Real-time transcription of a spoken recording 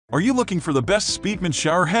Are you looking for the best Speman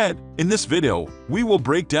shower head? In this video, we will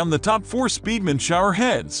break down the top 4 Speman shower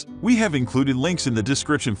heads. We have included links in the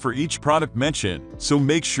description for each product mentioned, so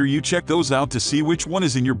make sure you check those out to see which one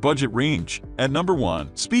is in your budget range. At number 1,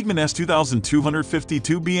 Speman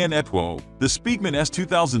S2252BN Etwo. The Speman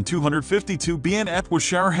S2252BN Etwo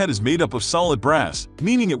shower head is made up of solid brass,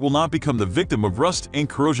 meaning it will not become the victim of rust and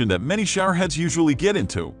corrosion that many shower heads usually get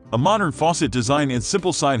into. A modern faucet design and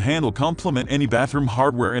simple side handle complement any bathroom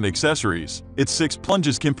hardware and accessories. Its 6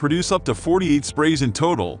 plunges can produce up to 48 sprays in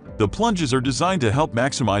total. The plunges are designed to help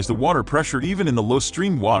maximize the water pressure even in the low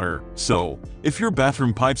stream water. So, if your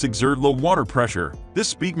bathroom pipes exert low water pressure,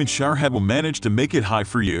 this Speman shower head will manage to make it high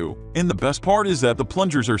for you. And the best part is that the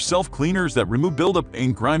plungers are self-cleaners that remove buildup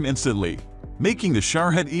and grime instantly, making the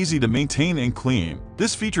shower head easy to maintain and clean.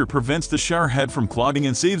 This feature prevents the shower head from clogging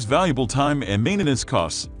and saves valuable time and maintenance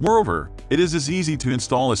costs. Moreover, it is as easy to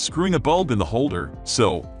install as screwing a bulb in the holder,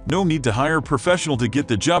 so no need to hire a professional to get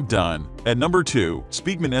the job done. At number 2,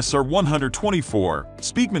 Speman SR124.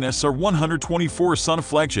 Speman SR124 is Sauna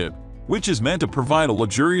flagship, which is meant to provide a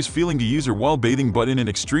luxurious feeling to user while bathing but in an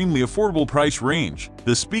extremely affordable price range.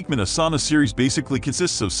 The Speman Sauna series basically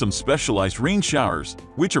consists of some specialized rain showers,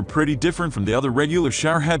 which are pretty different from the other regular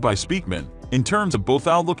shower head by Speman. In terms of both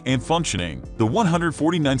outlook and functioning, the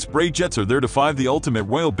 149 spray jets are there to provide the ultimate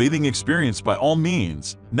royal bathing experience by all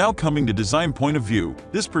means. Now coming to design point of view,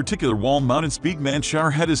 this particular wall-mounted Speman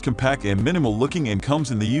shower head is compact and minimal looking and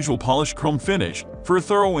comes in the usual polished chrome finish. For a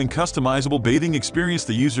thorough and customizable bathing experience,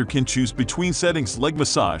 the user can choose between settings like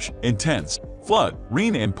massage, intense, flood,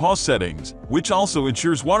 rain and pause settings, which also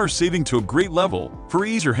ensures water saving to a great level. For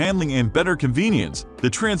easier handling and better convenience,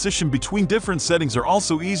 the transition between different settings are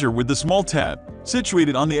also easier with the small tab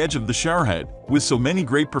situated on the edge of the shower head. With so many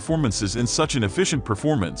great performances and such an efficient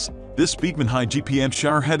performance, this Speman high GPM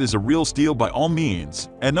shower head is a real steal by all means.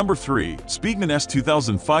 At number 3, Speman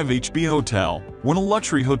S2005HB Hotel. When a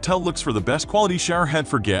luxury hotel looks for the best quality shower head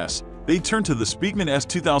for guests, they turn to the Speman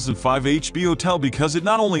S2005HB Hotel because it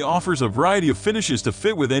not only offers a variety of finishes to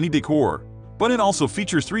fit with any decor, but it also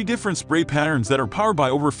features 3 different spray patterns that are powered by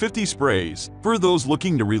over 50 sprays. For those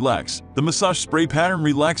looking to relax, the massage spray pattern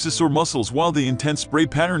relaxes sore muscles while the intense spray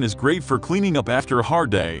pattern is great for cleaning up after a hard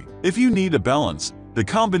day. If you need a balance, the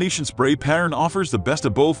combination spray pattern offers the best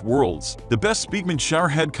of both worlds. The best Speman shower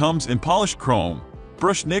head comes in polished chrome,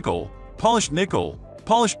 brushed nickel,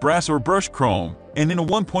 polished brass or brushed chrome, and in a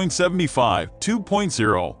 1.75,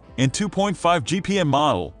 2.0, and 2.5 GPM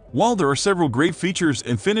model. While there are several great features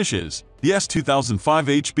and finishes, the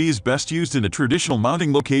S2005HB is best used in a traditional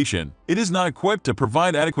mounting location. It is not equipped to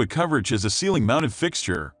provide adequate coverage as a ceiling-mounted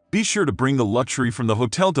fixture. Be sure to bring the luxury from the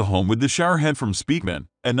hotel to home with the shower head from Speman.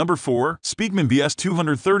 At number 4, Speman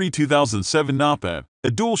BS230 2007 Napa.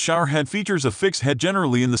 A dual shower head features a fixed head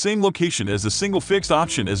generally in the same location as the single fixed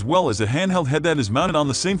option, as well as a handheld head that is mounted on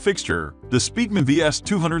the same fixture. The Speman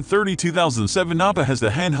BS230 2007 Napa has the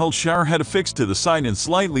handheld shower head affixed to the side and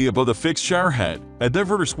slightly above the fixed shower head. A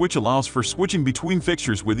diverter switch allows for switching between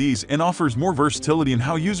fixtures with ease and offers more versatility in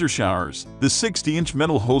how user showers. The 60-inch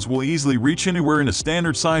metal hose will easily reach anywhere in a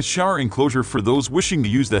standard-sized shower enclosure for those wishing to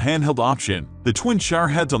use the handheld option. The twin shower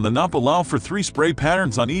heads on the Napa allow for 3 spray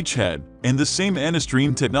patterns on each head, and the same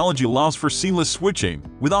Anastream technology allows for seamless switching,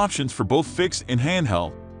 with options for both fixed and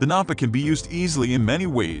handheld. The Napa can be used easily in many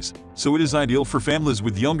ways, so it is ideal for families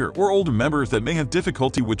with younger or older members that may have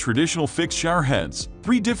difficulty with traditional fixed shower heads.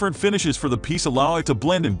 3 different finishes for the piece allow it to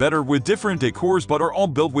blend in better with different decors, but are all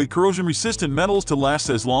built with corrosion-resistant metals to last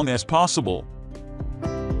as long as possible.